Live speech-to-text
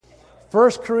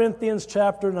1 Corinthians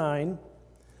chapter 9,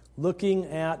 looking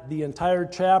at the entire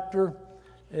chapter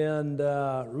and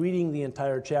reading the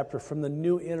entire chapter from the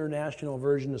New International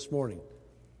Version this morning.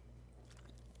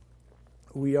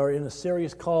 We are in a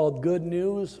series called Good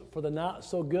News for the Not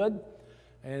So Good.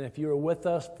 And if you were with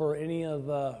us for any of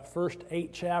the first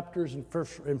 8 chapters in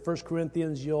 1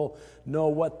 Corinthians, you'll know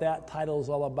what that title is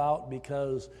all about,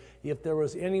 because if there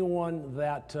was anyone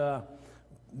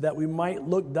that we might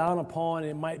look down upon,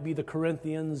 it might be the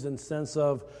Corinthians in the sense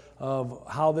of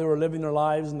how they were living their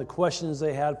lives and the questions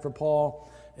they had for Paul.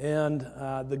 And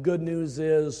the good news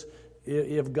is,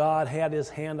 if God had his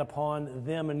hand upon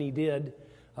them, and he did,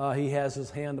 he has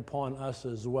his hand upon us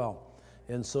as well.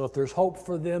 And so if there's hope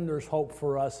for them, there's hope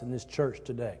for us in this church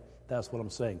today. That's what I'm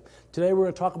saying. Today we're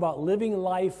going to talk about living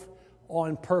life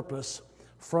on purpose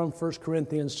from 1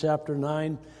 Corinthians chapter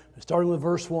 9, starting with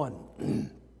verse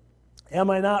 1. Am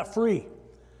I not free?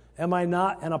 Am I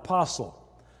not an apostle?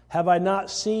 Have I not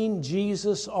seen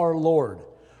Jesus our Lord?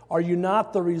 Are you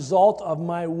not the result of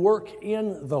my work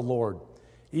in the Lord?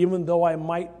 Even though I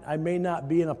may not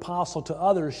be an apostle to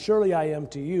others, surely I am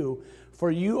to you,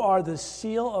 for you are the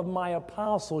seal of my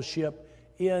apostleship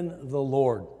in the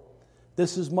Lord.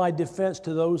 This is my defense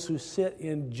to those who sit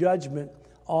in judgment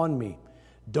on me.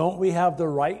 Don't we have the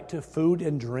right to food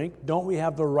and drink? Don't we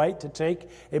have the right to take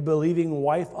a believing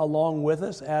wife along with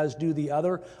us, as do the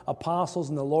other apostles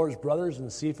and the Lord's brothers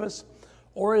and Cephas?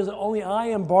 Or is it only I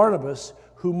and Barnabas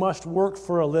who must work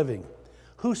for a living?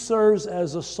 Who serves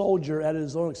as a soldier at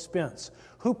his own expense?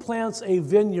 Who plants a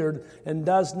vineyard and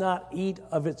does not eat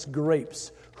of its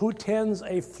grapes? Who tends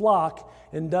a flock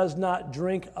and does not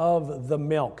drink of the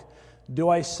milk? Do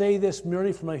I say this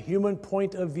merely from a human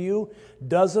point of view?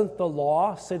 Doesn't the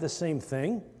law say the same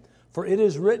thing? For it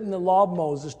is written in the law of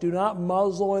Moses, do not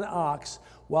muzzle an ox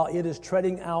while it is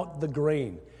treading out the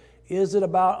grain. Is it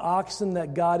about oxen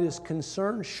that God is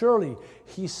concerned? Surely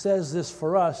he says this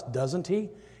for us, doesn't he?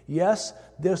 Yes,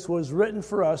 this was written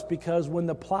for us, because when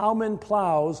the plowman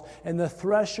plows and the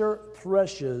thresher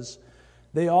threshes,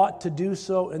 they ought to do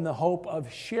so in the hope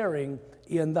of sharing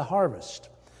in the harvest.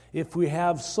 If we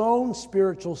have sown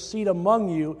spiritual seed among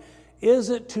you, is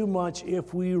it too much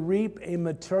if we reap a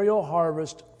material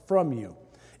harvest from you?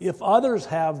 If others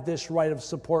have this right of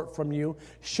support from you,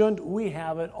 shouldn't we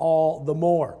have it all the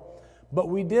more? But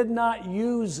we did not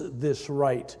use this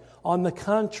right. On the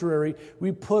contrary,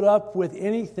 we put up with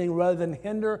anything rather than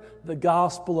hinder the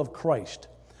gospel of Christ.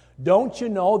 Don't you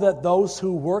know that those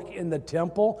who work in the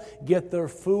temple get their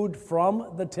food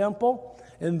from the temple?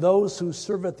 And those who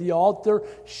serve at the altar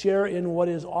share in what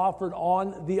is offered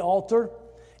on the altar?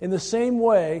 In the same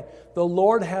way, the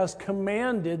Lord has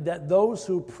commanded that those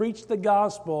who preach the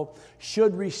gospel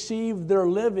should receive their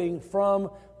living from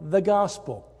the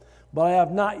gospel. But I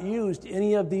have not used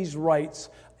any of these rights.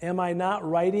 Am I not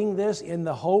writing this in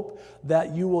the hope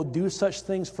that you will do such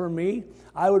things for me?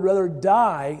 I would rather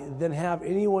die than have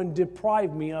anyone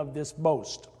deprive me of this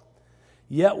boast.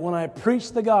 Yet when I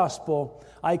preach the gospel,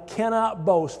 I cannot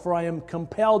boast, for I am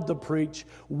compelled to preach.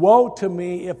 Woe to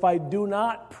me if I do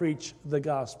not preach the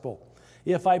gospel.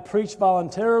 If I preach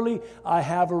voluntarily, I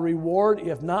have a reward.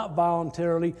 If not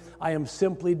voluntarily, I am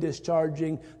simply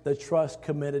discharging the trust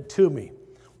committed to me.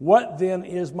 What then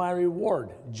is my reward?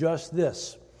 Just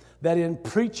this, that in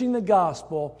preaching the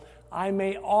gospel, I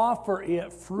may offer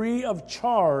it free of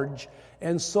charge,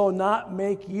 and so not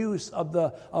make use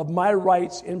of my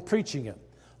rights in preaching it.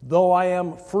 Though I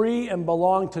am free and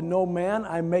belong to no man,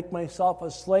 I make myself a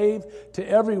slave to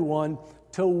everyone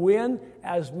to win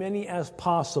as many as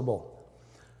possible.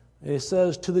 It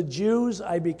says, to the Jews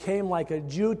I became like a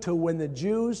Jew to win the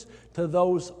Jews. To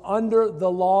those under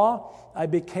the law I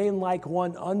became like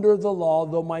one under the law,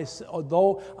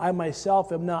 though I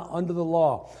myself am not under the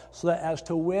law, so that as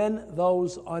to win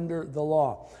those under the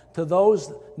law. To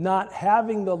those not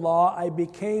having the law I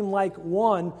became like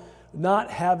one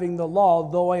not having the law,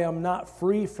 though I am not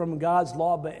free from God's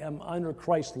law, but am under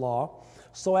Christ's law,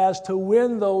 so as to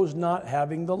win those not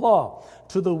having the law.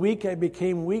 To the weak I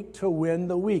became weak to win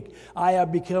the weak. I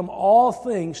have become all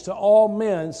things to all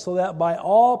men, so that by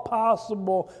all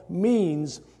possible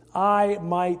means I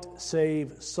might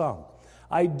save some.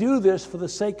 I do this for the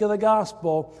sake of the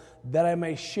gospel, that I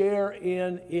may share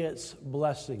in its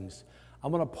blessings.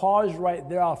 I'm going to pause right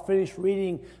there. I'll finish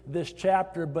reading this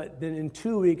chapter, but then in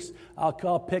 2 weeks,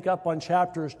 I'll pick up on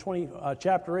chapter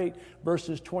 8,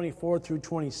 verses 24 through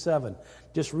 27.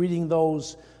 Just reading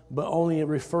those, but only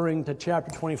referring to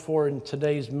chapter 24 in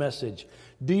today's message.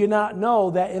 Do you not know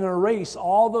that in a race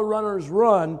all the runners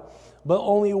run, but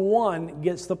only one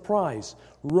gets the prize?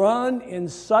 Run in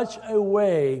such a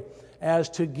way as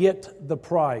to get the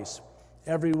prize.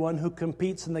 Everyone who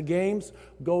competes in the games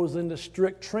goes into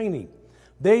strict training.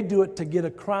 They do it to get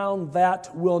a crown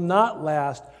that will not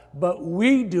last, but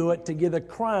we do it to get a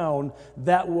crown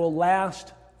that will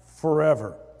last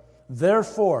forever.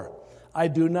 Therefore, I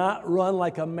do not run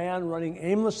like a man running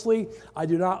aimlessly. I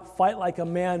do not fight like a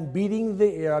man beating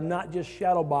the air. I'm not just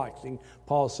shadow boxing,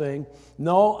 Paul's saying.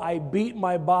 No, I beat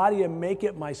my body and make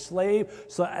it my slave,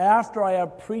 so after I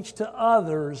have preached to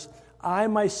others, I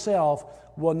myself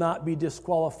will not be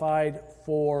disqualified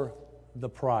for the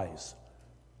prize.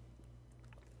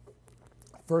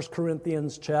 1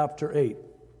 Corinthians chapter 8.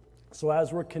 So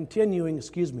as we're continuing,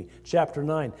 chapter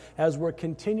 9, as we're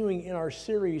continuing in our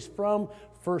series from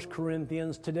 1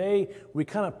 Corinthians, today we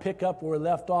kind of pick up where we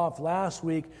left off last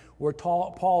week, where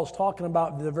Paul's talking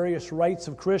about the various rights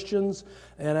of Christians.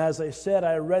 And as I said,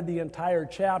 I read the entire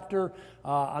chapter.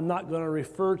 I'm not going to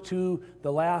refer to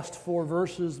the last 4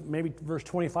 verses, maybe verse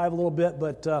 25 a little bit,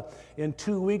 but in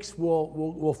 2 weeks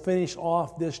we'll finish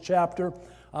off this chapter.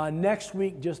 Next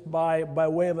week, just by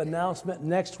way of announcement,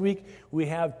 next week we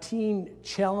have Teen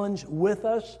Challenge with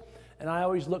us. And I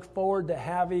always look forward to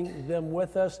having them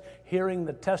with us, hearing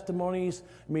the testimonies.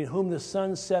 I mean, whom the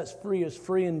Son sets free is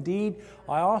free indeed.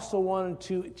 I also wanted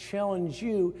to challenge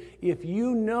you, if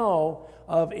you know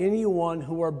of anyone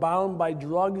who are bound by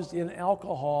drugs and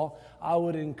alcohol, I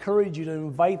would encourage you to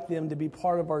invite them to be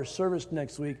part of our service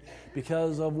next week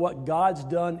because of what God's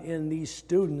done in these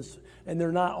students. And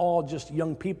they're not all just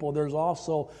young people. There's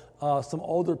also some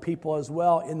older people as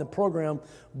well in the program.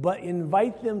 But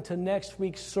invite them to next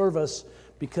week's service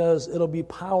because it'll be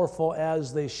powerful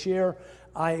as they share.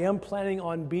 I am planning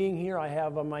on being here. I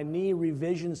have my knee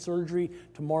revision surgery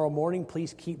tomorrow morning.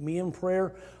 Please keep me in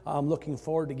prayer. I'm looking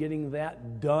forward to getting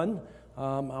that done.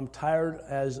 I'm tired,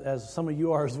 as some of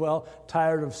you are as well,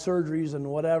 tired of surgeries and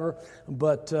whatever.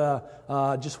 But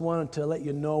just wanted to let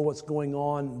you know what's going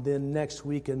on then next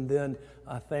week. And then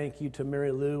thank you to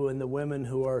Mary Lou and the women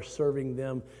who are serving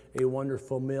them a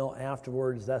wonderful meal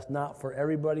afterwards. That's not for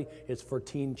everybody. It's for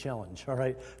Teen Challenge, all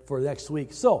right, for next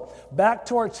week. So back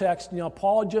to our text.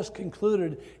 Paul just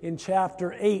concluded in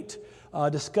chapter 8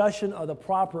 discussion of the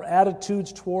proper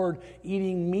attitudes toward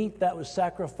eating meat that was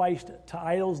sacrificed to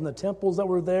idols in the temples that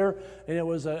were there. And it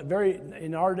was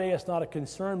in our day, it's not a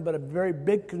concern, but a very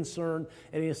big concern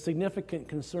and a significant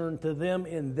concern to them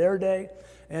in their day.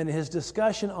 And his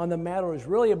discussion on the matter was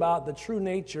really about the true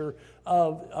nature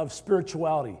of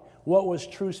spirituality. What was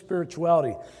true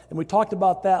spirituality? And we talked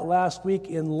about that last week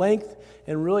in length.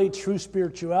 And really, true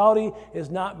spirituality is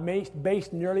not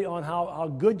based nearly on how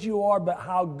good you are, but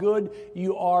how good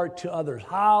you are to others.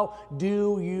 How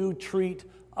do you treat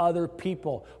other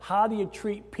people? How do you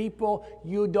treat people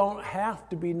you don't have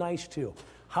to be nice to?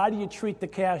 How do you treat the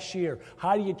cashier?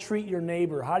 How do you treat your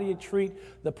neighbor? How do you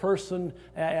treat the person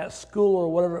at school or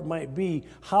whatever it might be?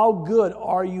 How good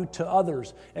are you to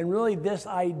others? And really this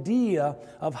idea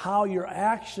of how your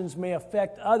actions may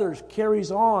affect others carries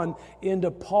on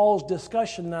into Paul's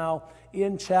discussion now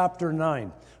in chapter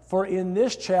 9. For in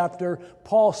this chapter,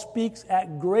 Paul speaks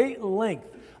at great length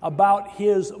about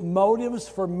his motives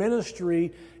for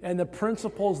ministry and the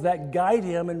principles that guide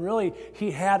him. And really, he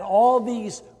had all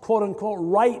these quote-unquote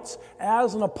rights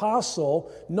as an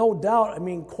apostle. No doubt,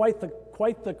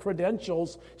 quite the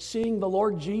credentials. Seeing the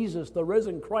Lord Jesus, the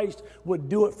risen Christ, would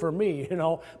do it for me,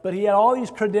 But he had all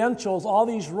these credentials, all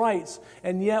these rights,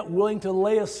 and yet willing to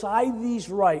lay aside these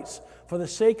rights for the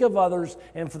sake of others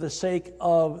and for the sake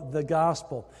of the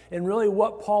gospel. And really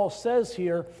what Paul says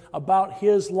here about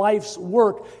his life's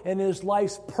work and his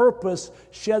life's purpose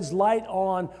sheds light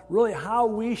on really how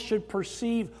we should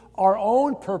perceive our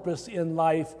own purpose in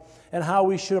life and how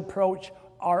we should approach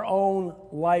our own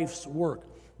life's work.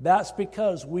 That's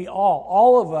because we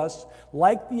all of us,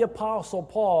 like the Apostle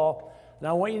Paul, and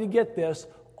I want you to get this,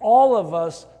 all of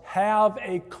us have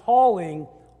a calling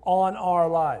on our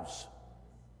lives.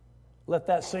 Let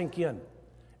that sink in.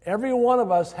 Every one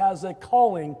of us has a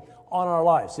calling on our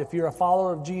lives if you're a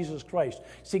follower of Jesus Christ.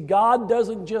 See, God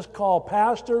doesn't just call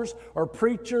pastors or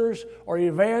preachers or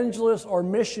evangelists or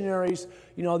missionaries,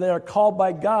 that are called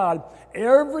by God.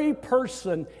 Every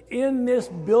person in this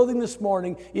building this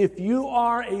morning, if you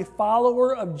are a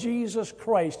follower of Jesus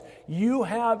Christ, you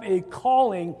have a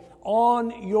calling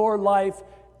on your life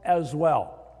as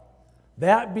well.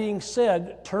 That being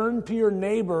said, turn to your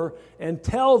neighbor and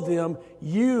tell them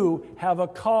you have a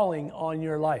calling on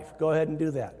your life. Go ahead and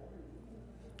do that.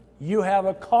 You have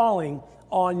a calling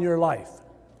on your life.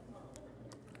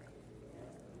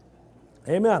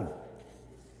 Amen.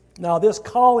 Now, this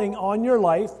calling on your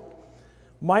life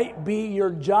might be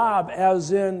your job,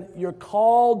 as in you're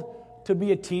called to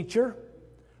be a teacher,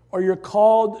 or you're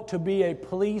called to be a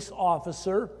police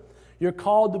officer, you're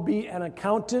called to be an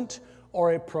accountant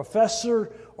or a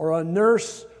professor or a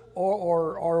nurse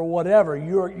or whatever.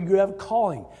 You have a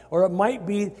calling. Or it might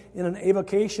be in an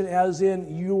avocation, as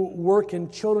in you work in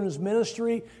children's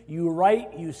ministry, you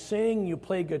write, you sing, you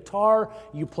play guitar,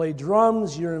 you play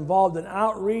drums, you're involved in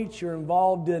outreach, you're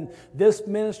involved in this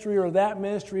ministry or that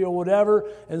ministry or whatever,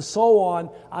 and so on.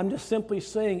 I'm just simply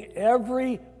saying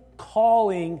every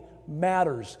calling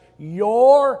matters.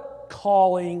 Your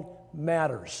calling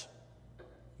matters.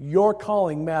 Your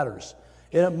calling matters.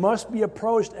 And it must be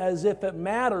approached as if it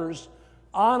matters.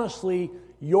 Honestly,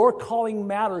 your calling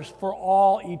matters for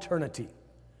all eternity,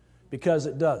 because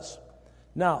it does.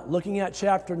 Now, looking at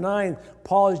chapter 9,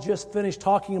 Paul has just finished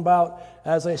talking about,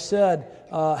 as I said,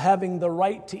 having the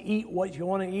right to eat what you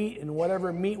want to eat, and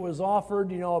whatever meat was offered,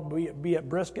 be it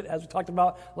brisket, as we talked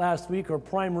about last week, or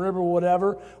prime rib or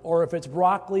whatever, or if it's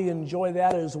broccoli, enjoy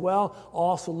that as well.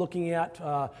 Also looking at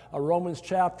Romans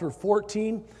chapter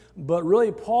 14. But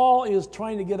really, Paul is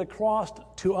trying to get across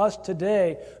to us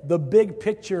today the big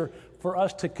picture for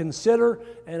us to consider,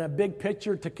 and a big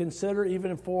picture to consider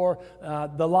even for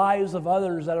the lives of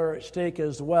others that are at stake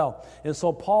as well. And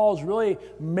so Paul's really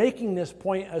making this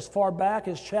point as far back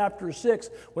as chapter 6,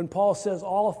 when Paul says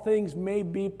all things may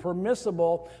be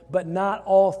permissible, but not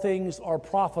all things are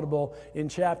profitable, in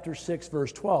chapter 6,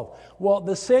 verse 12. Well,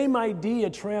 the same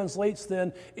idea translates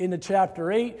then into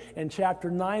chapter 8 and chapter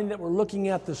 9 that we're looking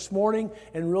at this morning,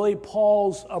 and really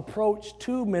Paul's approach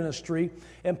to ministry.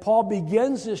 And Paul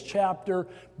begins this chapter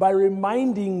by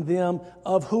reminding them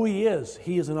of who he is.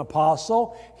 He is an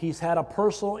apostle. He's had a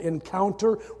personal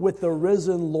encounter with the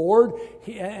risen Lord.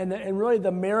 And really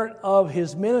the merit of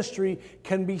his ministry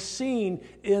can be seen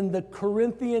in the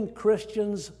Corinthian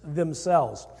Christians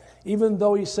themselves. Even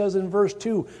though he says in verse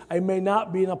 2, I may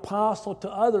not be an apostle to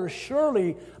others,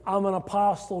 surely I'm an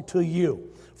apostle to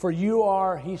you. For you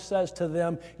are, he says to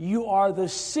them, you are the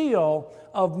seal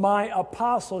of my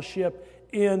apostleship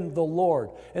in the Lord.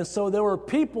 And so there were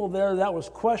people there that was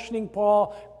questioning Paul,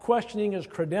 questioning his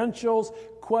credentials,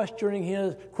 questioning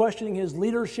his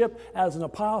leadership as an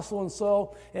apostle, and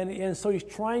so he's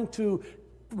trying to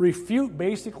refute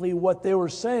basically what they were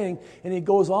saying, and he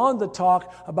goes on to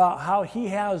talk about how he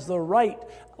has the right,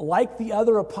 like the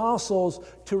other apostles,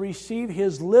 to receive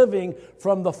his living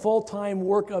from the full-time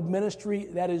work of ministry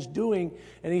that is doing.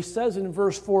 And he says in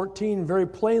verse 14 very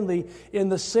plainly, in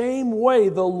the same way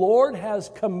the Lord has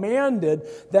commanded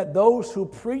that those who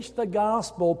preach the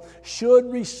gospel should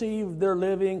receive their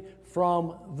living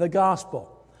from the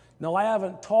gospel. Now, I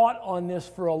haven't taught on this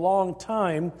for a long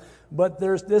time, but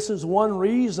this is one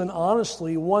reason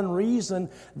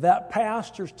that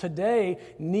pastors today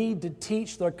need to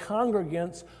teach their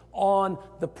congregants on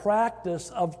the practice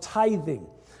of tithing.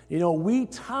 We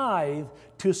tithe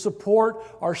to support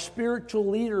our spiritual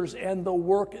leaders and the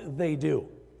work they do.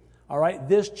 All right,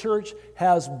 this church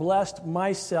has blessed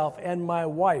myself and my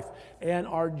wife and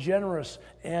are generous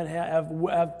and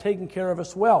have taken care of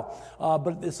us well.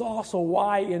 But it's also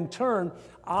why, in turn,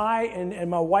 I and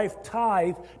my wife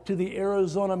tithe to the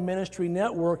Arizona Ministry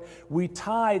Network. We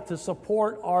tithe to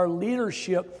support our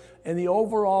leadership and the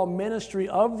overall ministry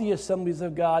of the Assemblies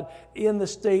of God in the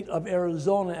state of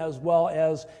Arizona as well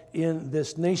as in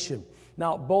this nation.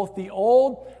 Now, both the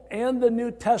Old and the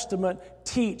New Testament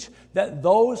teach that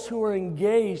those who are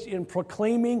engaged in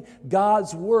proclaiming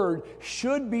God's Word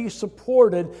should be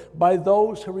supported by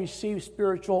those who receive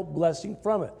spiritual blessing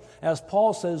from it. As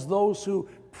Paul says, those who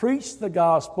preach the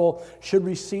gospel should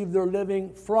receive their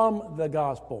living from the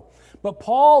gospel. But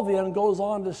Paul then goes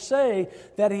on to say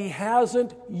that he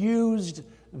hasn't used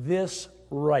this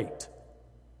right.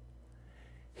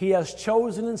 He has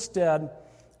chosen instead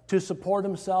to support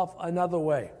himself another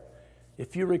way.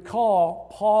 If you recall,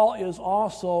 Paul is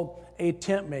also a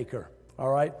tent maker, all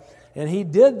right? And he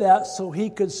did that so he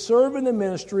could serve in the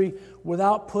ministry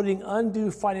without putting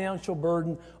undue financial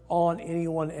burden on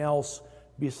anyone else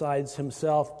besides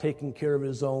himself, taking care of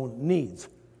his own needs.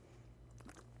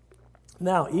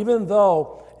 Now, even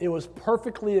though it was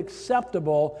perfectly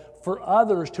acceptable for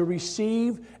others to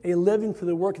receive a living through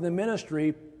the work of the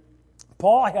ministry,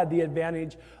 Paul had the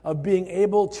advantage of being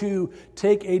able to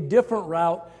take a different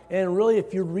route. And really,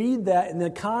 if you read that in the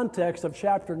context of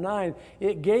chapter 9,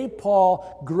 it gave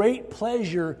Paul great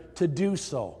pleasure to do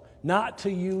so. not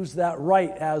to use that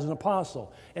right as an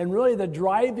apostle. And really the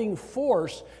driving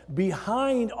force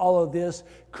behind all of this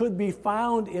could be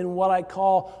found in what I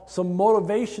call some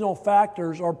motivational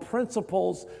factors or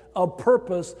principles of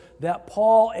purpose that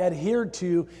Paul adhered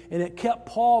to, and it kept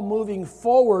Paul moving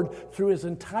forward through his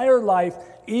entire life,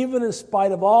 even in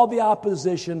spite of all the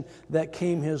opposition that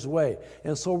came his way.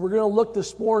 And so we're going to look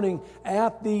this morning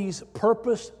at these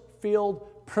purpose-filled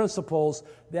principles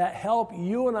that help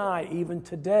you and I even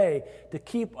today to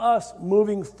keep us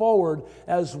moving forward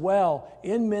as well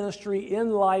in ministry,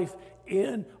 in life,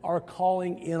 in our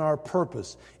calling, in our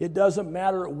purpose. It doesn't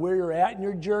matter where you're at in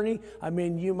your journey. I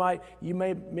mean, you may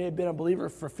have been a believer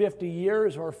for 50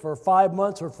 years or for 5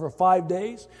 months or for 5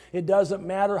 days. It doesn't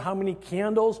matter how many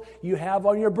candles you have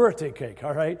on your birthday cake,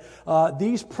 all right?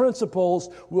 These principles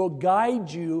will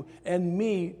guide you and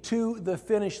me to the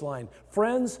finish line.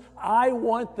 Friends, I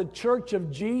want the Church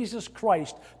of Jesus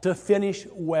Christ to finish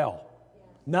well.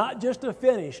 Not just to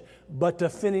finish, but to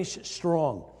finish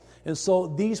strong. And so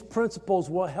these principles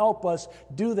will help us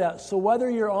do that. So whether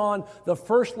you're on the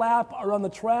first lap or on the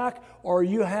track, or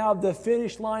you have the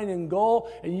finish line and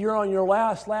goal, and you're on your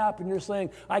last lap and you're saying,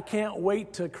 I can't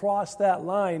wait to cross that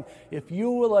line, if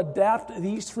you will adapt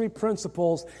these 3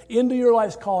 principles into your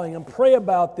life's calling and pray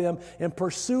about them and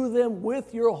pursue them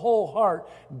with your whole heart,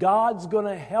 God's going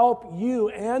to help you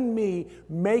and me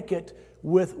make it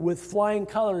with flying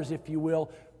colors, if you will,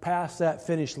 past that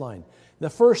finish line. The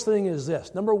first thing is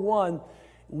this. Number one,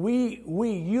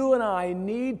 you and I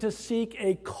need to seek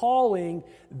a calling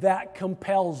that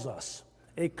compels us.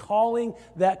 A calling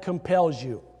that compels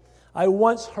you. I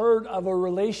once heard of a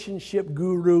relationship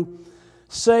guru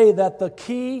say that the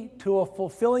key to a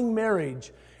fulfilling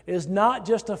marriage is not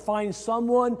just to find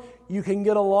someone you can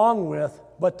get along with,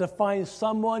 but to find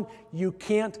someone you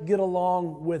can't get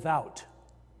along without.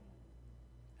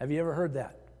 Have you ever heard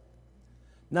that?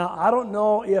 Now, I don't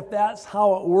know if that's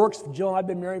how it works. Jill and I have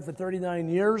been married for 39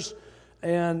 years,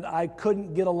 and I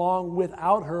couldn't get along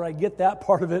without her. I get that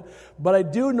part of it. But I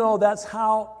do know that's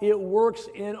how it works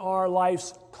in our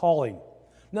life's calling.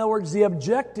 In other words, the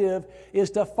objective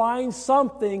is to find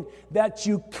something that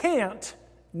you can't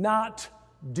not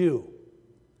do.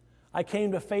 I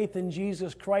came to faith in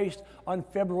Jesus Christ on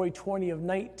February 20 of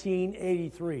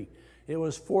 1983. It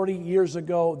was 40 years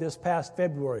ago this past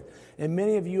February. And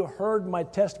many of you heard my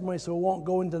testimony, so we won't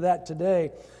go into that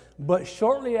today. But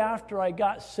shortly after I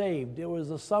got saved, it was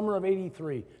the summer of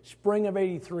 83, spring of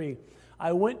 83,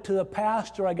 I went to the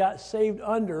pastor I got saved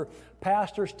under,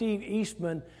 Pastor Steve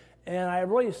Eastman, and I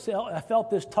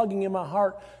felt this tugging in my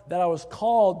heart that I was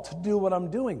called to do what I'm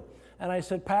doing. And I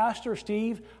said, Pastor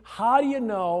Steve, how do you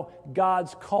know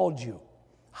God's called you?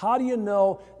 How do you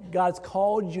know God's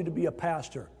called you to be a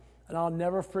pastor? And I'll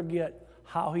never forget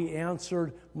how he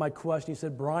answered my question. He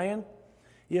said, Brian,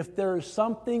 if there's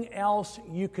something else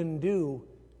you can do,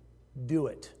 do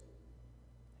it.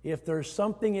 If there's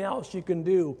something else you can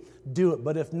do it.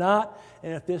 But if not,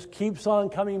 and if this keeps on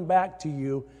coming back to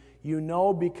you, you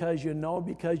know because you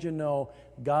know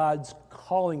God's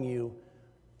calling you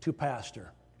to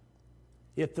pastor.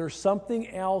 If there's something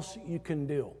else you can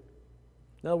do.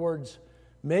 In other words,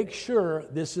 make sure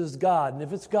this is God. And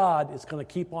if it's God, it's going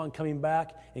to keep on coming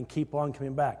back and keep on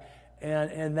coming back.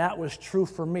 And that was true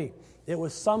for me. It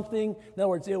was something, in other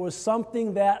words, it was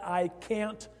something that I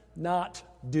can't not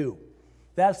do.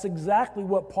 That's exactly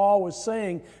what Paul was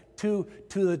saying to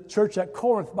the church at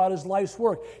Corinth about his life's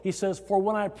work. He says, for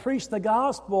when I preach the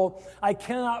gospel, I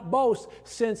cannot boast,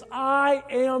 since I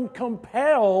am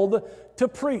compelled to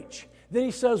preach. Then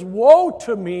he says, woe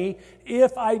to me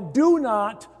if I do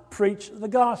not preach the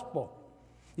gospel.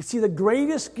 You see, the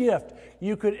greatest gift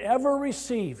you could ever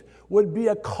receive would be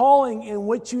a calling in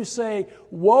which you say,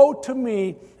 woe to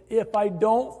me if I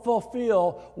don't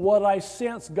fulfill what I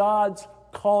sense God's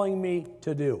calling me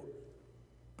to do.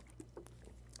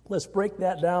 Let's break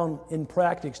that down in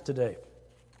practice today.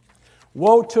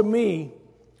 Woe to me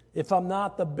if I'm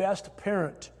not the best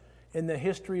parent in the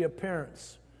history of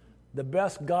parents, the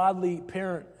best godly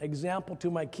parent example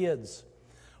to my kids.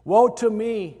 Woe to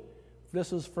me,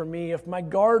 this is for me, if my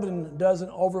garden doesn't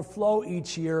overflow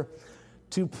each year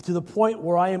to the point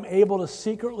where I am able to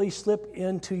secretly slip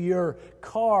into your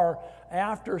car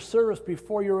after service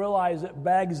before you realize it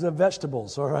bags of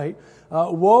vegetables, all right?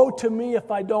 Woe to me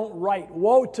if I don't write.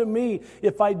 Woe to me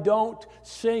if I don't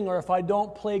sing or if I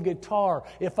don't play guitar,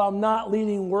 if I'm not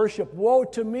leading worship. Woe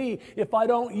to me if I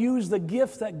don't use the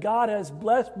gifts that God has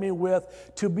blessed me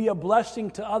with to be a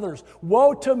blessing to others.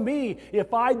 Woe to me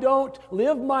if I don't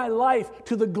live my life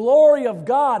to the glory of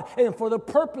God and for the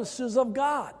purposes of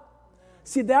God.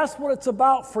 See, that's what it's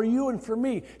about for you and for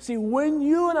me. See, when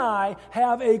you and I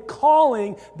have a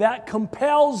calling that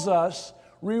compels us,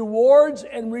 rewards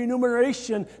and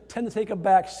remuneration tend to take a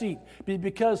back seat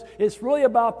because it's really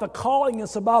about the calling,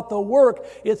 it's about the work,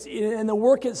 and the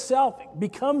work itself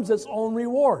becomes its own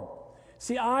reward.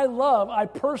 See, I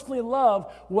personally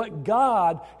love what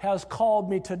God has called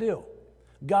me to do.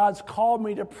 God's called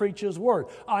me to preach His Word.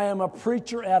 I am a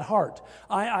preacher at heart.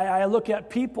 I look at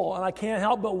people and I can't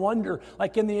help but wonder,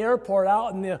 like in the airport,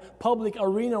 out in the public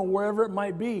arena, wherever it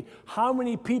might be, how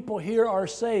many people here are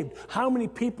saved? How many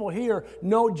people here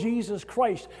know Jesus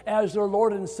Christ as their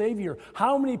Lord and Savior?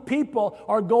 How many people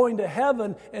are going to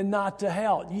heaven and not to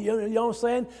hell? You know what I'm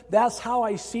saying? That's how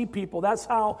I see people. That's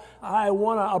how I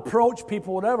want to approach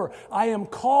people, whatever. I am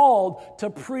called to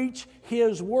preach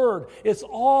His Word. It's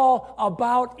all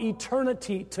about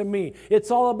eternity to me.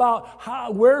 It's all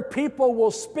about where people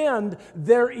will spend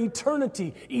their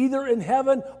eternity, either in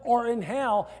heaven or in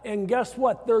hell. And guess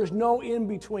what? There's no in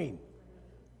between.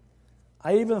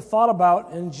 I even thought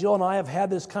about, and Jill and I have had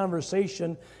this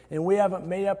conversation, and we haven't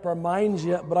made up our minds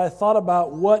yet, but I thought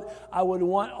about what I would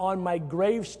want on my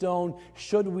gravestone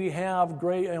should we have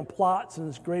plots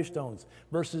and gravestones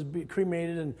versus be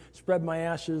cremated and spread my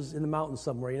ashes in the mountains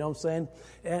somewhere, you know what I'm saying?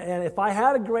 And if I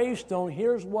had a gravestone,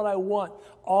 here's what I want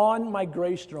on my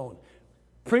gravestone.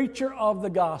 Preacher of the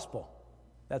gospel.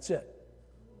 That's it.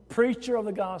 Preacher of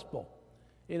the gospel.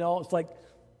 You know, it's like,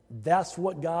 that's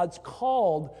what God's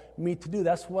called me to do.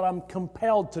 That's what I'm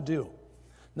compelled to do.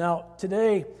 Now,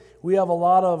 today, we have a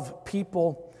lot of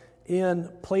people in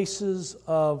places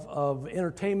of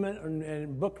entertainment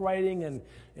and book writing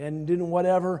and doing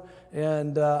whatever.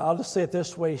 And I'll just say it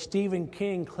this way. Stephen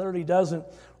King clearly doesn't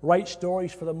write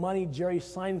stories for the money. Jerry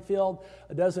Seinfeld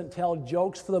doesn't tell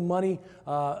jokes for the money.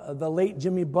 The late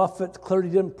Jimmy Buffett clearly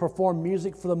didn't perform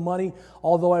music for the money,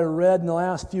 although I read in the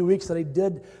last few weeks that he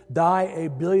did die a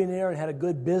billionaire and had a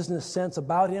good business sense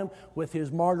about him with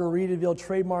his Margaritaville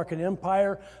trademark and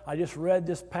empire. I just read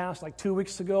this past 2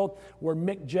 weeks ago where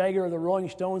Mick Jagger of the Rolling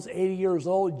Stones, 80 years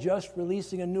old, just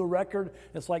releasing a new record.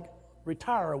 It's like,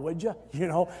 retire, would you? You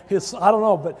know, I don't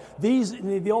know, but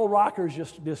the old rockers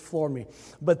just floor me.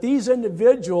 But these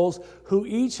individuals who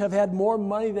each have had more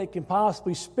money they can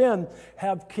possibly spend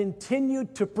have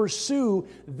continued to pursue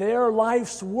their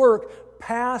life's work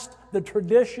past the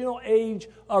traditional age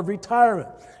of retirement.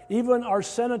 Even our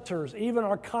senators, even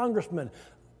our congressmen,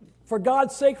 for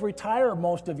God's sake, retire,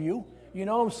 most of you. You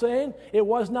know what I'm saying? It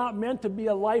was not meant to be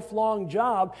a lifelong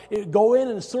job. Go in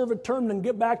and serve a term and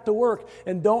get back to work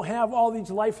and don't have all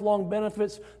these lifelong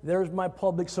benefits. There's my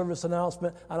public service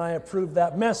announcement, and I approve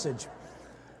that message.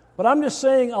 But I'm just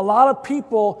saying a lot of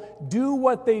people do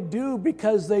what they do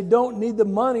because they don't need the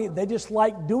money. They just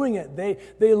like doing it.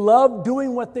 They love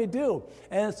doing what they do.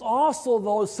 And it's also,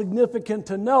 though, significant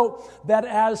to note that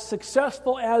as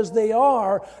successful as they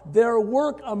are, their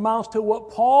work amounts to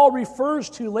what Paul refers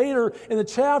to later in the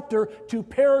chapter to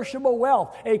perishable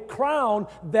wealth, a crown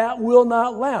that will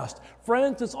not last.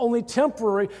 Friends, it's only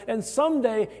temporary, and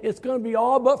someday it's going to be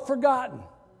all but forgotten.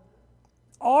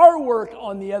 Our work,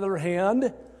 on the other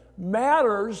hand,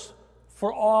 matters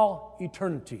for all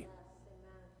eternity.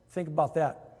 Think about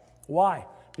that. Why?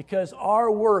 Because our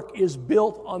work is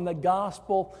built on the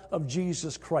gospel of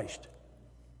Jesus Christ.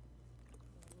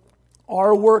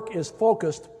 Our work is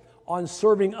focused on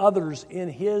serving others in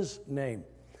His name.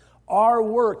 Our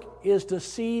work is to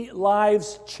see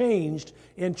lives changed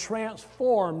and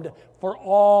transformed for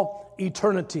all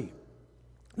eternity.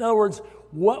 In other words,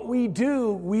 what we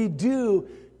do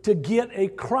to get a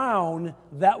crown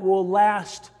that will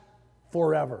last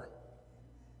forever.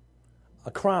 A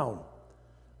crown.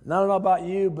 And I don't know about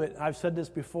you, but I've said this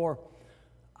before.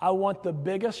 I want the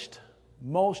biggest,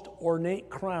 most ornate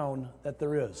crown that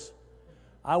there is.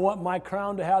 I want my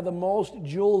crown to have the most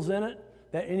jewels in it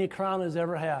that any crown has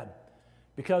ever had.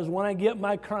 Because when I get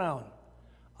my crown,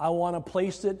 I want to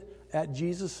place it at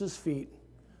Jesus' feet.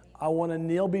 I want to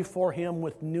kneel before Him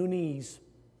with new knees.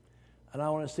 And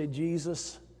I want to say,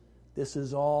 Jesus, this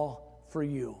is all for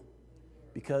you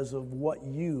because of what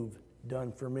you've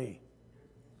done for me.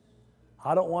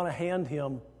 I don't want to hand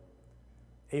Him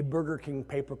a Burger King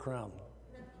paper crown.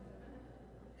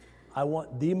 I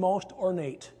want the most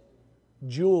ornate,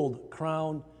 jeweled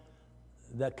crown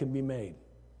that can be made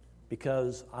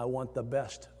because I want the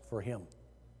best for Him.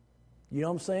 You know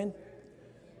what I'm saying?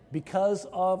 Because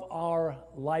of our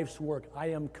life's work,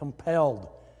 I am compelled.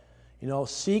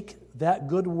 Seek that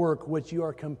good work which you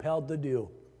are compelled to do.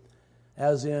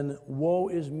 As in, woe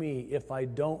is me if I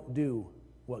don't do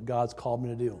what God's called me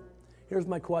to do. Here's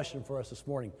my question for us this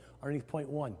morning, underneath point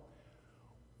 1.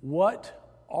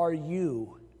 What are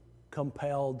you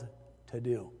compelled to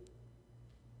do?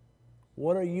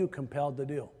 What are you compelled to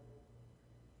do?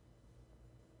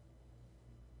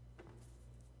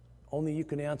 Only you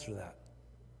can answer that.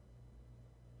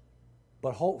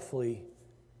 But hopefully,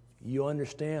 you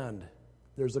understand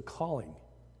there's a calling.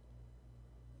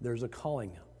 There's a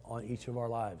calling on each of our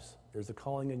lives. There's a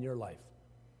calling in your life.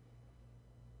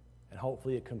 And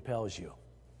hopefully it compels you.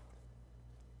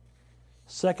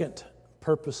 Second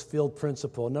purpose-filled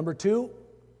principle. Number 2,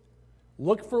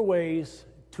 look for ways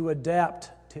to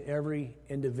adapt to every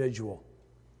individual.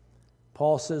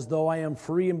 Paul says, though I am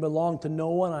free and belong to no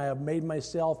one, I have made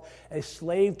myself a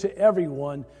slave to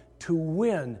everyone to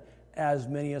win as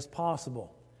many as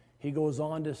possible. He goes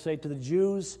on to say to the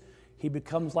Jews, he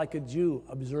becomes like a Jew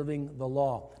observing the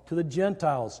law. To the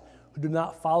Gentiles who do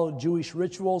not follow Jewish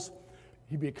rituals,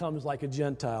 he becomes like a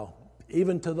Gentile.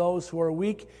 Even to those who are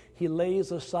weak, he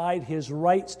lays aside his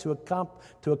rights to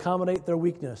accommodate their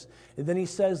weakness. And then he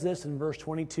says this in verse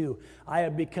 22, I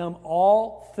have become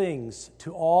all things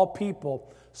to all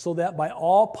people, so that by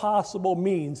all possible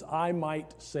means I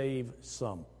might save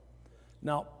some.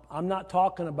 Now, I'm not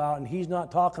talking about, and he's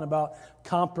not talking about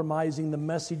compromising the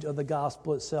message of the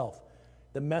gospel itself.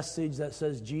 The message that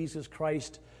says Jesus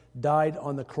Christ died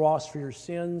on the cross for your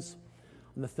sins.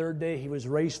 On the third day, he was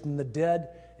raised from the dead.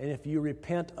 And if you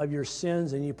repent of your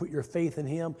sins and you put your faith in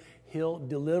him, he'll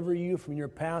deliver you from your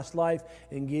past life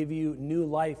and give you new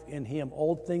life in him.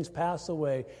 Old things pass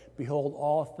away. Behold,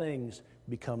 all things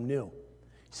become new.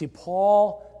 See,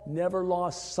 Paul never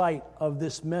lost sight of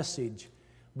this message.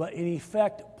 But in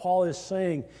effect, Paul is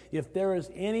saying, if there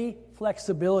is any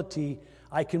flexibility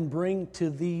I can bring to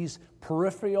these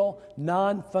peripheral,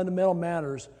 non-fundamental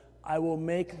matters, I will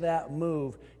make that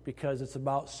move because it's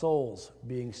about souls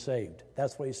being saved.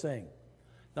 That's what he's saying.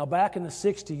 Now, back in the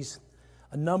 60s,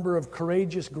 a number of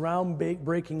courageous,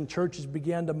 groundbreaking churches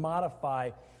began to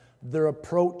modify their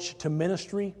approach to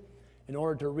ministry in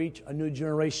order to reach a new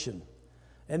generation.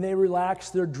 And they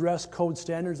relaxed their dress code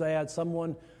standards. I had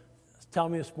someone tell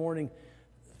me this morning,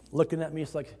 looking at me,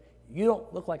 it's like, you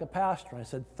don't look like a pastor. And I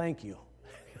said, thank you.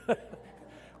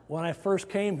 When I first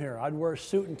came here, I'd wear a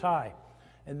suit and tie.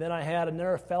 And then I had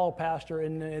another fellow pastor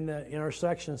in our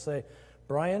section say,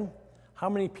 Brian, how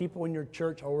many people in your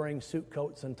church are wearing suit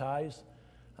coats and ties?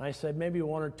 And I said, maybe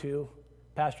one or two.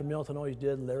 Pastor Milton always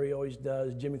did. Larry always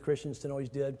does. Jimmy Christensen always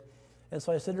did. And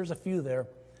so I said, there's a few there.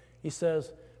 He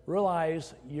says,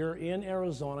 realize you're in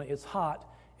Arizona. It's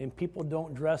hot. And people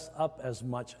don't dress up as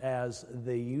much as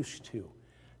they used to.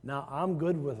 Now, I'm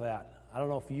good with that. I don't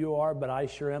know if you are, but I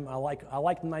sure am. I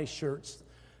like nice shirts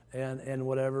and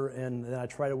whatever, and I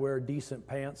try to wear decent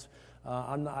pants.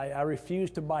 I refuse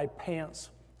to buy pants.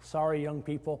 Sorry, young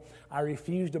people. I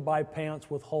refuse to buy pants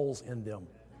with holes in them.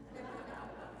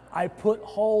 I put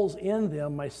holes in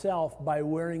them myself by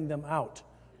wearing them out,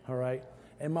 all right?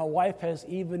 And my wife has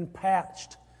even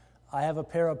patched. I have a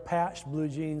pair of patched blue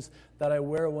jeans that I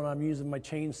wear when I'm using my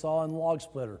chainsaw and log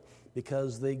splitter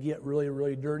because they get really,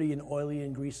 really dirty and oily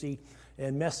and greasy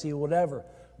and messy, whatever.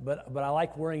 But I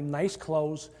like wearing nice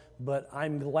clothes, but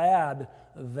I'm glad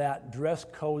that dress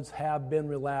codes have been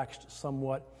relaxed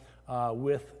somewhat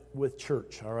with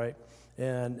church, all right?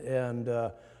 And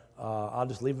I'll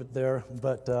just leave it there.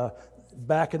 But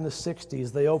back in the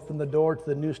 60s, they opened the door to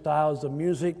the new styles of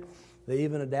music. They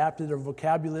even adapted their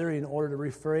vocabulary in order to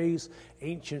rephrase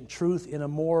ancient truth in a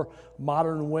more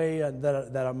modern way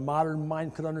that a modern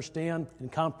mind could understand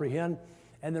and comprehend.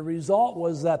 And the result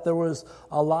was that there was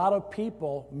a lot of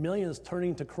people, millions,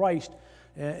 turning to Christ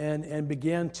and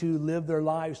began to live their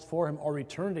lives for him or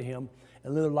return to him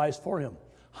and live their lives for him.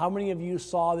 How many of you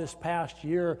saw this past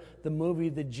year the movie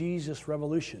The Jesus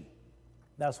Revolution?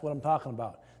 That's what I'm talking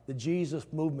about. The Jesus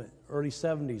movement, early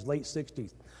 70s, late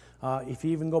 60s. If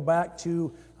you even go back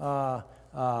to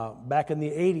back in the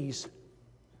 80s,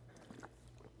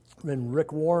 when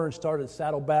Rick Warren started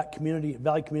Saddleback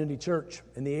Valley Community Church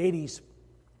in the 80s,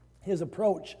 his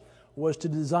approach was to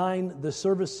design the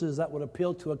services that would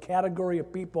appeal to a category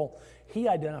of people he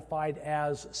identified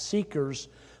as seekers,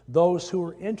 those who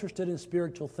were interested in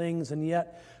spiritual things and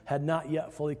yet had not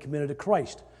yet fully committed to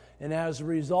Christ. And as a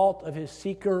result of his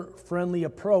seeker-friendly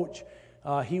approach,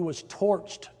 he was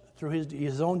torched through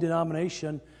his own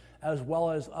denomination as well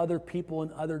as other people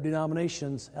in other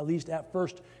denominations. At least at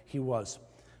first he was.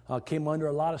 Came under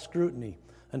a lot of scrutiny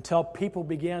until people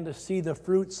began to see the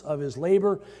fruits of his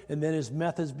labor, and then his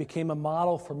methods became a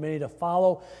model for many to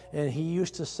follow. And he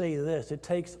used to say this,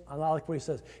 I like what he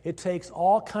says, it takes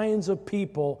all kinds of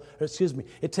people,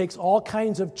 it takes all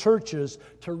kinds of churches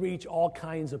to reach all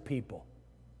kinds of people.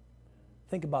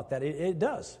 Think about that. It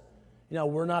does.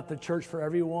 We're not the church for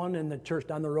everyone, and the church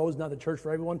down the road is not the church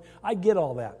for everyone. I get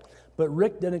all that. But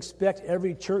Rick didn't expect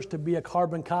every church to be a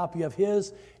carbon copy of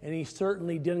his, and he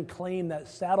certainly didn't claim that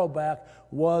Saddleback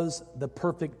was the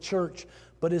perfect church.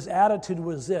 But his attitude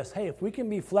was this: hey, if we can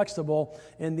be flexible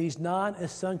in these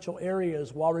non-essential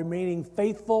areas while remaining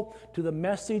faithful to the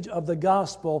message of the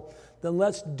gospel, then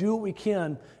let's do what we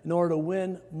can in order to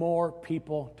win more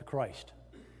people to Christ.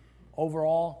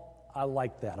 Overall, I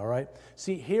like that, all right?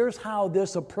 See, here's how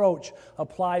this approach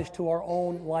applies to our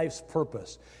own life's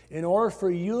purpose. In order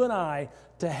for you and I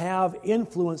to have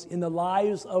influence in the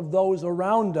lives of those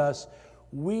around us,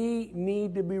 we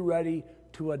need to be ready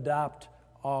to adopt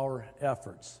our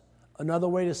efforts. Another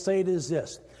way to say it is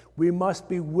this: we must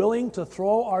be willing to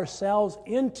throw ourselves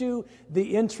into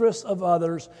the interests of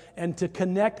others and to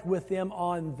connect with them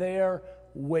on their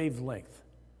wavelength.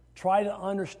 Try to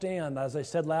understand, as I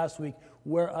said last week,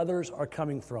 where others are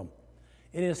coming from.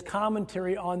 In his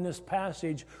commentary on this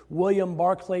passage, William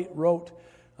Barclay wrote,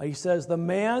 he says, "The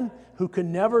man who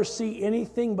can never see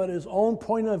anything but his own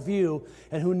point of view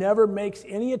and who never makes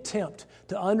any attempt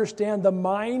to understand the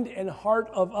mind and heart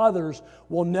of others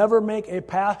will never make a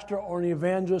pastor or an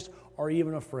evangelist or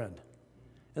even a friend."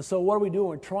 And so what are we doing?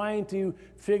 We're trying to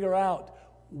figure out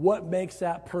what makes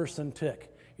that person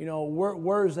tick.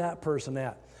 Where is that person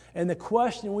at? And the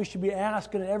question we should be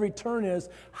asking at every turn is,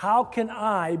 how can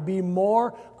I be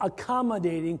more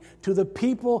accommodating to the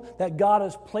people that God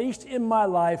has placed in my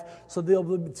life so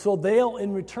they'll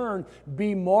in return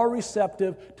be more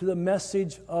receptive to the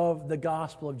message of the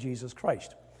gospel of Jesus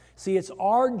Christ? See, it's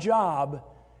our job,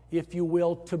 if you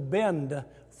will, to bend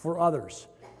for others.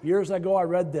 Years ago I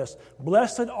read this: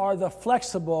 "Blessed are the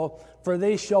flexible, for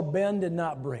they shall bend and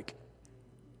not break."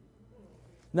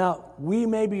 Now, we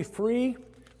may be free,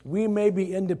 we may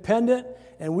be independent,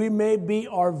 and we may be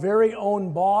our very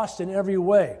own boss in every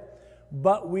way.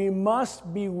 But we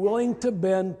must be willing to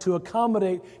bend, to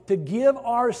accommodate, to give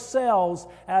ourselves,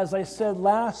 as I said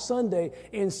last Sunday,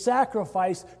 in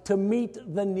sacrifice to meet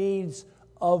the needs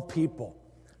of people.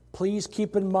 Please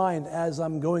keep in mind as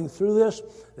I'm going through this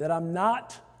that I'm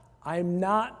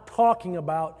not talking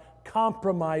about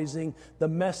compromising the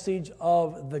message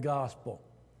of the gospel.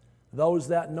 Those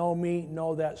that know me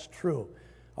know that's true.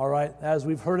 All right, as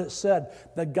we've heard it said,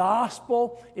 the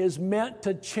gospel is meant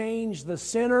to change the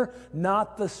sinner,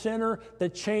 not the sinner to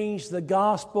change the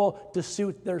gospel to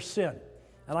suit their sin.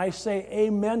 And I say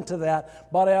amen to that,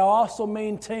 but I also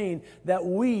maintain that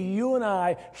you and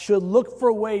I, should look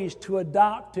for ways to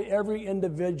adopt to every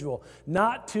individual.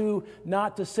 Not to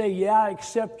say, yeah,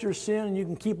 accept your sin and you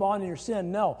can keep on in your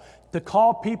sin. No. To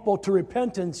call people to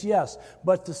repentance, yes,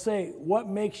 but to say, what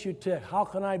makes you tick? How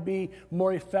can I be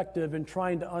more effective in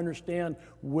trying to understand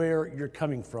where you're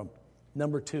coming from?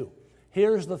 Number 2.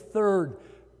 Here's the third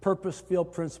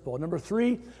purpose-filled principle. Number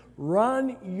 3,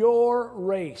 run your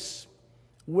race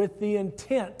with the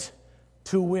intent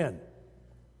to win.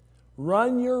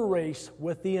 Run your race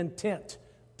with the intent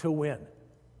to win.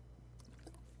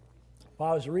 If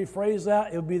I was to rephrase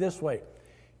that, it would be this way: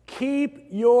 keep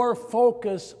your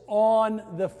focus on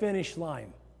the finish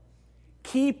line.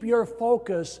 Keep your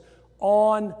focus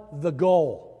on the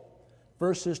goal.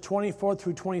 Verses 24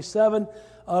 through 27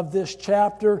 of this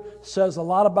chapter says a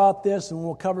lot about this, and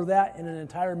we'll cover that in an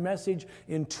entire message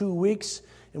in 2 weeks.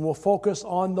 And we'll focus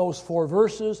on those 4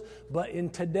 verses. But in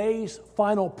today's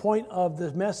final point of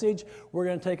the message, we're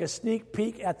going to take a sneak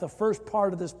peek at the first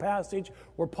part of this passage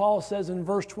where Paul says in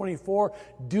verse 24,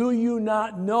 "Do you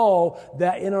not know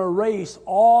that in a race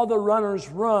all the runners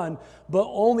run, but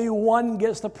only one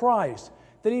gets the prize?"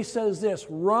 Then he says this: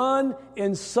 "Run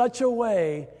in such a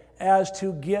way as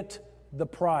to get the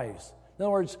prize." In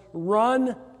other words,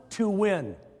 run to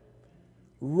win.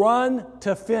 Run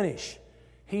to finish.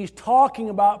 He's talking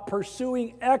about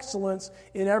pursuing excellence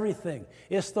in everything.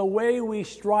 It's the way we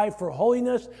strive for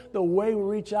holiness, the way we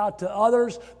reach out to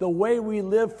others, the way we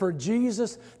live for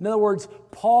Jesus. In other words,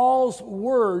 Paul's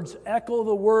words echo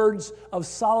the words of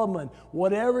Solomon.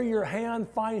 Whatever your hand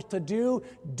finds to do,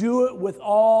 do it with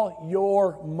all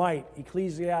your might.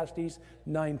 Ecclesiastes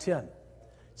 9:10.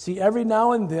 See, every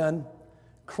now and then,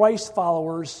 Christ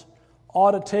followers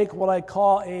ought to take what I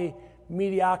call a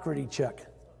mediocrity check.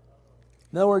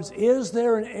 In other words, is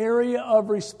there an area of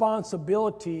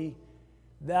responsibility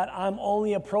that I'm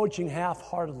only approaching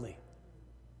half-heartedly?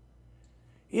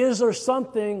 Is there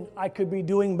something I could be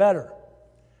doing better?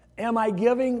 Am I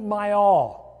giving my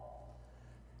all?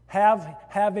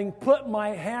 Having put my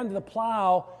hand to the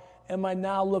plow, am I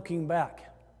now looking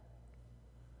back?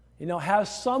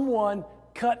 Has someone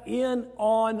cut in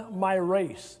on my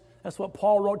race? That's what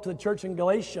Paul wrote to the church in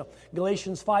Galatia,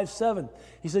 Galatians 5:7.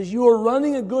 He says, you are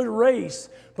running a good race,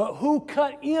 but who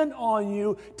cut in on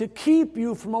you to keep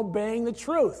you from obeying the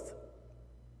truth?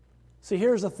 See,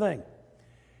 here's the thing.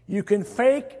 You can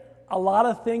fake a lot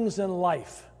of things in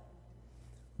life,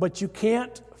 but you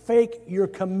can't fake your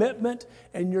commitment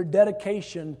and your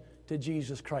dedication to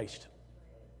Jesus Christ.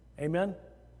 Amen?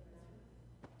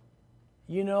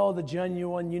 You know the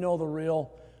genuine, you know the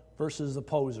real versus the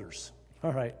posers.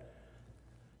 All right.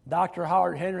 Dr.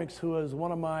 Howard Hendricks, who was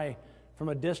one of my, from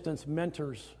a distance,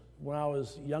 mentors when I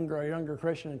was a younger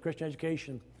Christian in Christian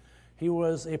education, he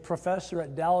was a professor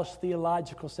at Dallas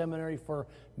Theological Seminary for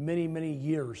many, many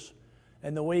years.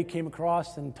 And the way he came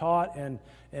across and taught and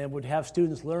would have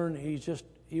students learn,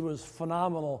 he was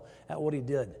phenomenal at what he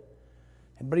did.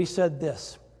 But he said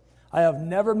this, I have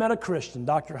never met a Christian,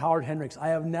 Dr. Howard Hendricks, I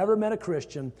have never met a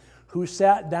Christian who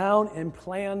sat down and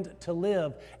planned to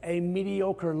live a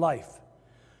mediocre life.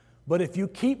 But if you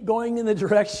keep going in the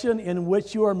direction in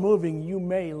which you are moving, you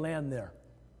may land there.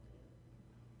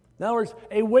 In other words,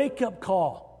 a wake-up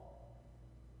call.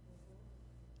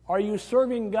 Are you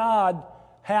serving God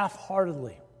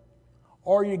half-heartedly?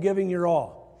 Or are you giving your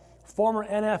all? Former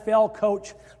NFL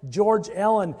coach George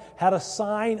Allen had a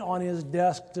sign on his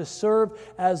desk to serve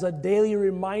as a daily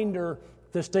reminder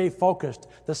to stay focused.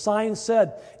 The sign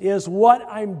said, is what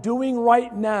I'm doing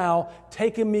right now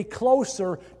taking me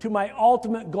closer to my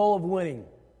ultimate goal of winning?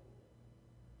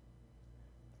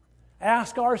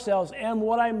 Ask ourselves, am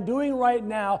what I'm doing right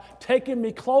now taking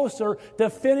me closer to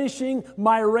finishing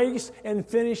my race and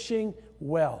finishing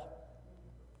well?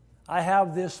 I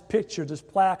have this picture, this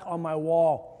plaque on my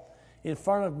wall in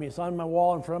front of me. It's on my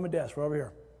wall in front of my desk, right over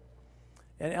here.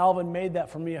 And Alvin made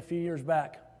that for me a few years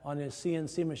back on his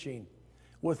CNC machine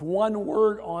with one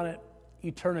word on it,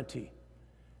 eternity.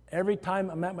 Every time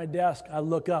I'm at my desk, I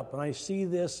look up and I see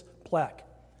this plaque,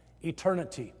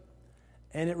 eternity.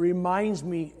 And it reminds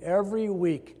me every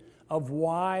week of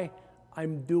why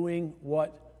I'm doing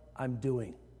what I'm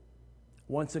doing.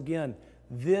 Once again,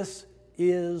 this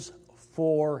is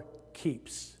for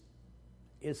keeps.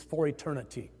 It's for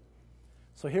eternity.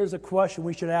 So here's a question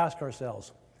we should ask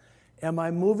ourselves. Am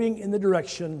I moving in the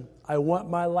direction I want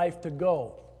my life to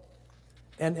go?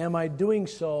 And am I doing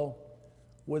so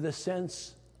with a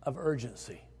sense of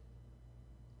urgency?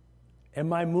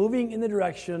 Am I moving in the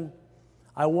direction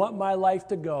I want my life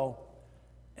to go?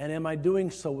 And am I doing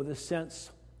so with a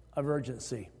sense of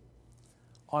urgency?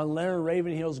 On Leonard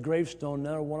Ravenhill's gravestone,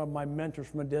 another one of my mentors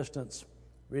from a distance,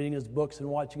 reading his books and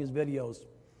watching his videos.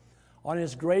 On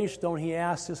his gravestone, he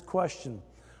asks this question,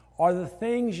 are the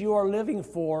things you are living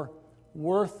for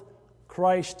worth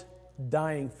Christ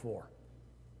dying for?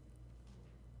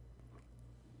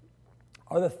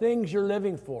 Are the things you're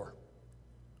living for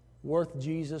worth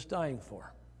Jesus dying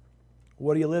for?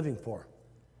 What are you living for?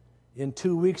 In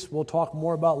 2 weeks, we'll talk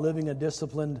more about living a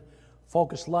disciplined,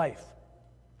 focused life.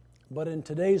 But in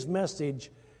today's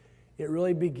message, it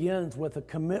really begins with a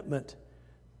commitment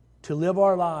to live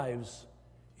our lives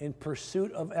in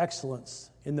pursuit of excellence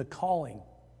in the calling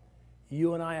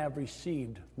you and I have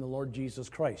received from the Lord Jesus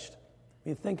Christ. I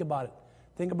mean, think about it.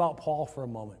 Think about Paul for a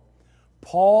moment.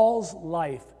 Paul's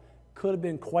life could have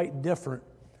been quite different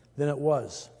than it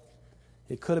was.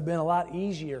 It could have been a lot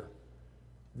easier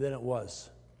than it was.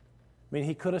 I mean,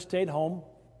 he could have stayed home.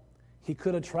 He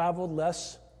could have traveled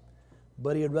less,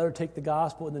 but he would rather take the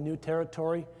gospel in the new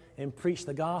territory and preach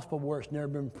the gospel where it's never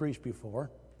been preached before.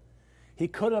 He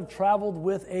could have traveled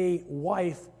with a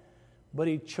wife, but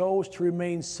he chose to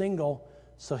remain single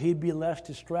so he'd be less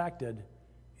distracted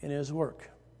in his work.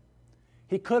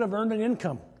 He could have earned an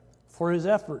income for his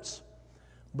efforts,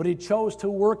 but he chose to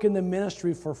work in the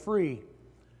ministry for free,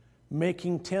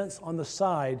 making tents on the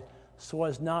side so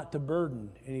as not to burden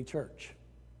any church.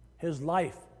 His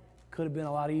life could have been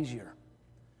a lot easier.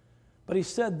 But he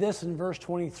said this in verse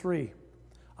 23,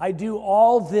 I do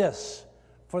all this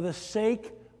for the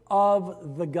sake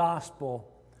of the gospel,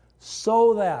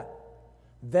 so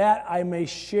that I may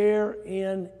share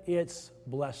in its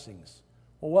blessings.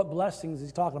 Well, what blessings is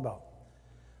he talking about?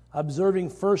 Observing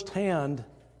firsthand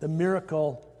the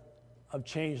miracle of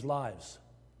changed lives.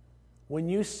 When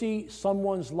you see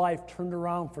someone's life turned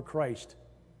around for Christ,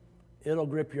 it'll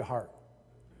grip your heart.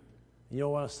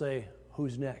 You'll want to say,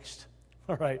 who's next?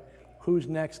 All right, who's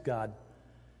next, God?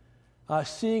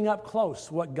 Seeing up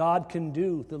close what God can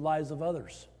do through the lives of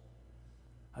others.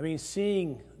 I mean,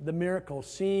 seeing the miracles,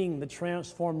 seeing the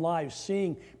transformed lives,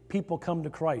 seeing people come to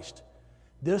Christ.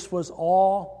 This was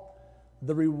all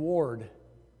the reward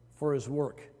for his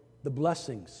work, the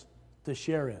blessings to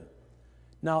share in.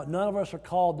 Now, none of us are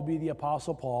called to be the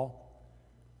Apostle Paul,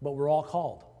 but we're all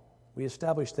called. We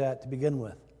established that to begin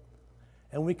with.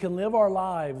 And we can live our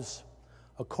lives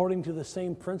according to the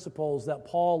same principles that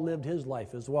Paul lived his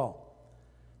life as well.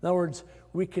 In other words,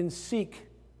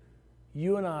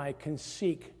 you and I can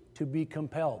seek to be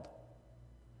compelled.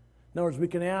 In other words, we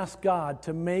can ask God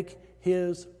to make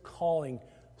His calling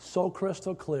so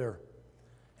crystal clear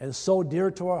and so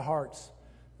dear to our hearts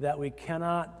that we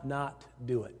cannot not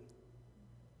do it.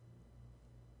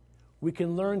 We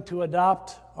can learn to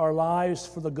adopt our lives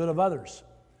for the good of others.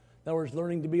 In other words,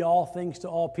 learning to be all things to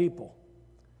all people.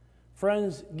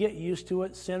 Friends, get used to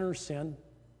it. Sinners sin.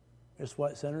 It's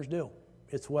what sinners do.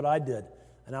 It's what I did,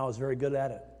 and I was very good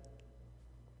at it.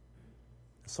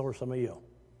 So are some of you.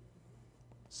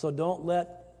 So don't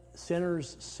let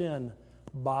sinners' sin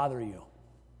bother you.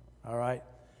 All right?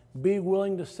 Be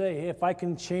willing to say, hey, if I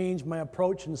can change my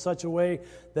approach in such a way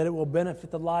that it will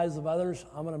benefit the lives of others,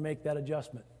 I'm going to make that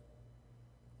adjustment.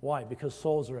 Why? Because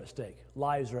souls are at stake.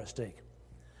 Lives are at stake.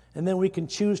 And then we can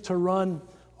choose to run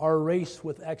our race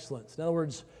with excellence. In other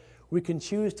words, we can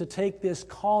choose to take this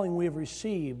calling we've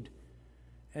received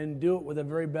and do it with the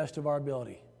very best of our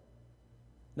ability.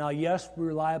 Now, yes, we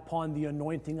rely upon the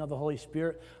anointing of the Holy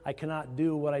Spirit. I cannot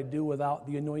do what I do without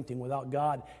the anointing, without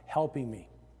God helping me.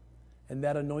 And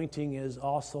that anointing is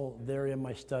also there in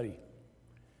my study.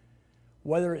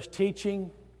 Whether it's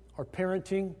teaching or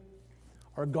parenting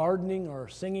or gardening or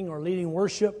singing or leading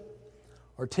worship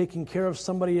or taking care of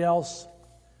somebody else,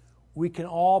 we can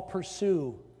all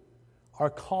pursue our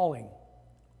calling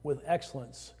with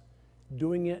excellence,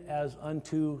 doing it as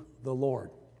unto the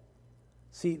Lord.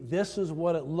 See, this is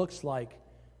what it looks like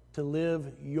to live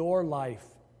your life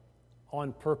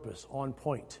on purpose, on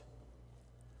point.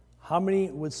 How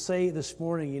many would say this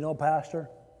morning, you know, Pastor,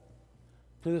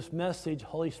 through this message,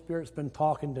 Holy Spirit's been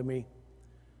talking to me,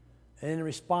 and in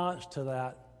response to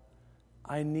that,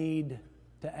 I need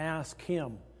to ask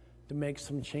Him to make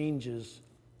some changes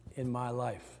in my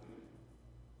life.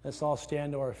 Let's all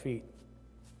stand to our feet.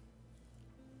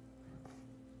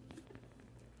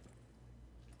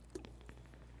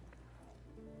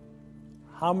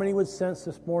 How many would sense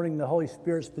this morning the Holy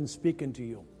Spirit's been speaking to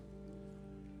you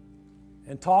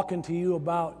and talking to you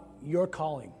about your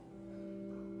calling,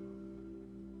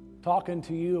 talking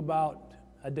to you about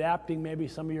adapting maybe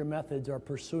some of your methods or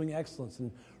pursuing excellence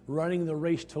and running the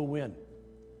race to win,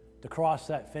 to cross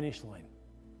that finish line?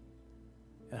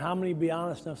 And how many be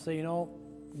honest enough to say, you know,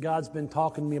 God's been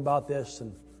talking to me about this,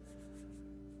 and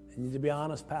I need to be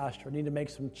honest, Pastor, I need to make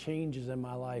some changes in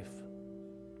my life.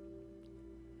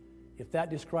 If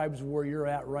that describes where you're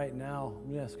at right now,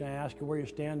 I'm just going to ask you where you're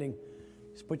standing.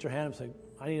 Just put your hand up and say,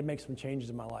 I need to make some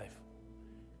changes in my life.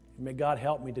 May God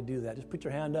help me to do that. Just put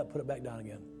your hand up, put it back down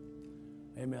again.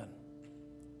 Amen.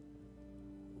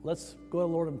 Let's go to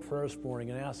the Lord in prayer this morning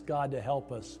and ask God to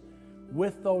help us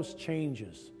with those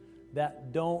changes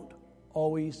that don't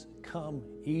always come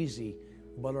easy,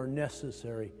 but are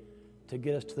necessary to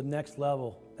get us to the next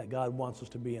level that God wants us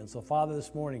to be in. So, Father,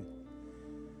 this morning,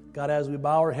 God, as we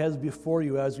bow our heads before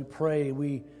you, as we pray,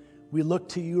 we look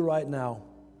to you right now,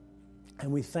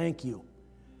 and we thank you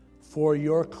for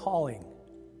your calling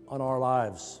on our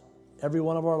lives. Every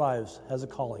one of our lives has a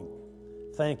calling.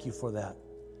 Thank you for that.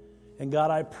 And God,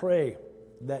 I pray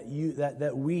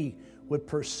that we would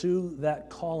pursue that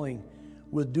calling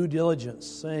with due diligence,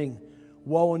 saying,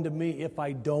 woe unto me if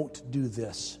I don't do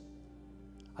this.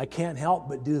 I can't help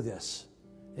but do this.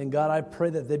 And God, I pray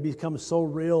that they become so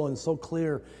real and so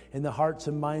clear in the hearts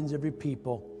and minds of your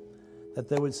people that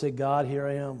they would say, God, here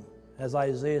I am. As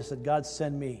Isaiah said, God,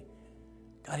 send me.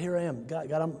 God, here I am.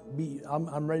 God,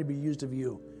 I'm ready to be used of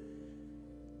you.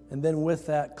 And then with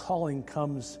that calling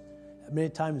comes many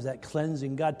times that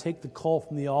cleansing. God, take the coal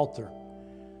from the altar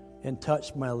and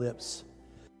touch my lips.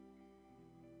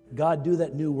 God, do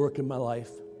that new work in my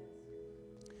life.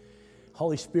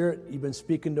 Holy Spirit, you've been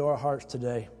speaking to our hearts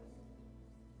today.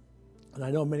 And I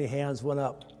know many hands went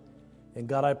up. And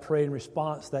God, I pray in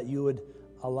response that we would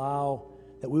allow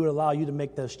you to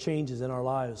make those changes in our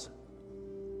lives.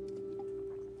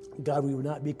 God, we would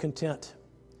not be content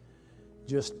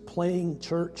just playing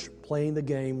church, playing the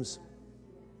games.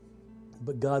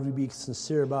 But God, we'd be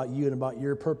sincere about you and about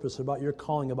your purpose, about your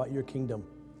calling, about your kingdom,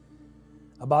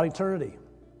 about eternity.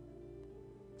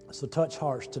 So touch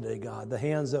hearts today, God. The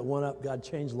hands that went up, God,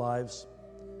 change lives.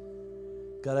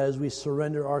 God, as we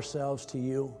surrender ourselves to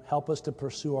you, help us to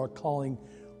pursue our calling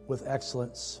with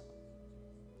excellence.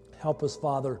 Help us,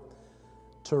 Father,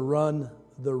 to run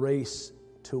the race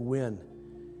to win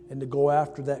and to go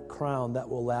after that crown that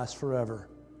will last forever.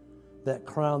 That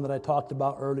crown that I talked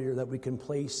about earlier that we can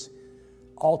place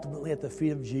ultimately at the feet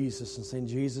of Jesus and saying,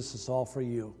 Jesus, it's all for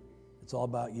you. It's all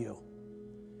about you.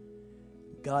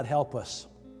 God, help us.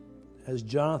 As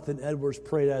Jonathan Edwards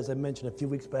prayed, as I mentioned a few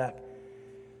weeks back,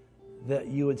 that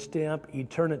you would stamp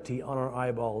eternity on our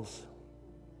eyeballs,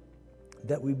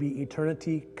 that we be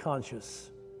eternity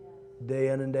conscious, day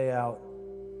in and day out,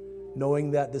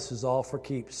 knowing that this is all for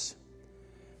keeps.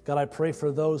 God, I pray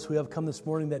for those who have come this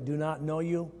morning that do not know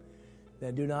you,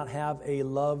 that do not have a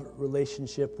love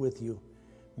relationship with you.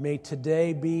 May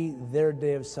today be their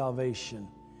day of salvation.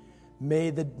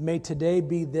 May today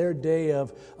be their day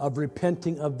of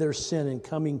repenting of their sin and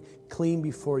coming clean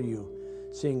before you,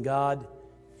 saying, God,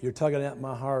 you're tugging at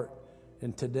my heart,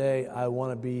 and today I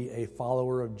want to be a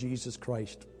follower of Jesus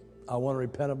Christ. I want to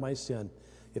repent of my sin.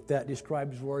 If that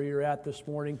describes where you're at this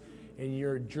morning in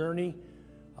your journey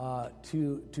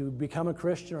to become a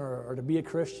Christian or to be a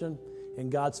Christian,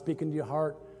 and God speaking to your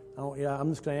heart,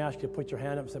 I'm just going to ask you to put your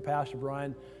hand up and say, Pastor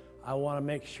Brian, I want to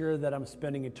make sure that I'm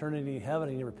spending eternity in heaven.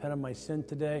 I need to repent of my sin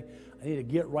today. I need to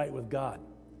get right with God.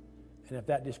 And if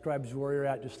that describes where you're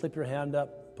at, just slip your hand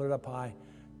up, put it up high.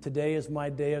 Today is my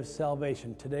day of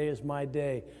salvation. Today is my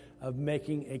day of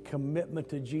making a commitment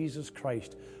to Jesus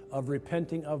Christ, of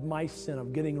repenting of my sin,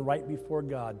 of getting right before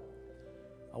God.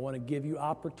 I want to give you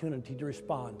opportunity to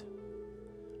respond.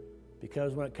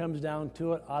 Because when it comes down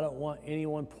to it, I don't want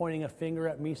anyone pointing a finger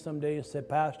at me someday and say,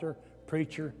 Pastor,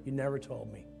 preacher, you never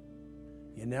told me.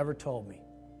 You never told me.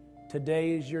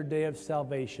 Today is your day of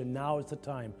salvation. Now is the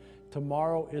time.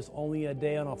 Tomorrow is only a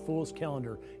day on a fool's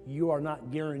calendar. You are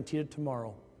not guaranteed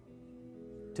tomorrow.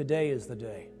 Today is the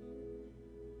day.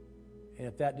 And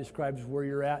if that describes where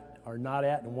you're at or not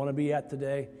at and want to be at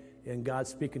today, and God's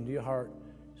speaking to your heart,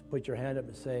 just put your hand up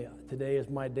and say, today is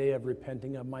my day of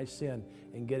repenting of my sin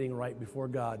and getting right before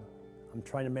God. I'm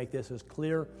trying to make this as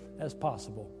clear as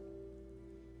possible.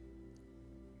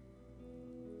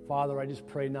 Father, I just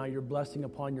pray now your blessing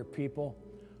upon your people.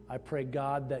 I pray,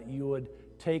 God, that you would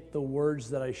take the words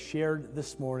that I shared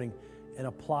this morning and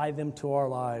apply them to our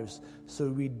lives so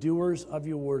we be doers of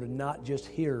your word and not just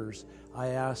hearers, I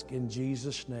ask in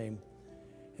Jesus' name.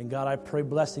 And God, I pray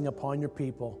blessing upon your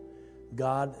people.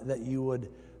 God, that you would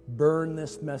burn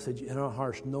this message in our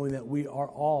hearts, knowing that we are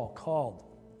all called.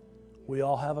 We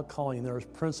all have a calling. There's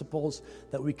principles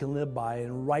that we can live by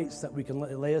and rights that we can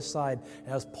lay aside,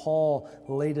 as Paul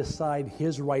laid aside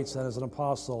his rights as an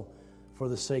apostle for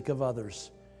the sake of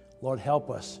others. Lord, help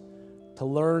us to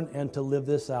learn and to live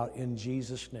this out in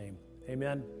Jesus' name.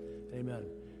 Amen. Amen.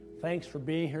 Thanks for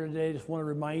being here today. Just want to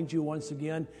remind you once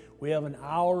again, we have an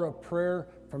hour of prayer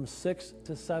from 6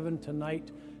 to 7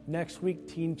 tonight. Next week,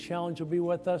 Teen Challenge will be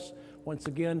with us. Once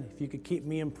again, if you could keep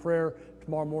me in prayer,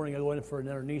 tomorrow morning I go in for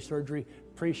another knee surgery.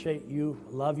 Appreciate you,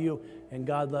 love you, and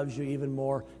God loves you even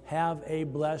more. Have a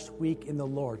blessed week in the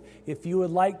Lord. If you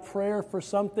would like prayer for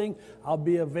something, I'll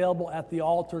be available at the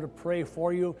altar to pray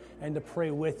for you and to pray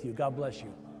with you. God bless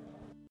you.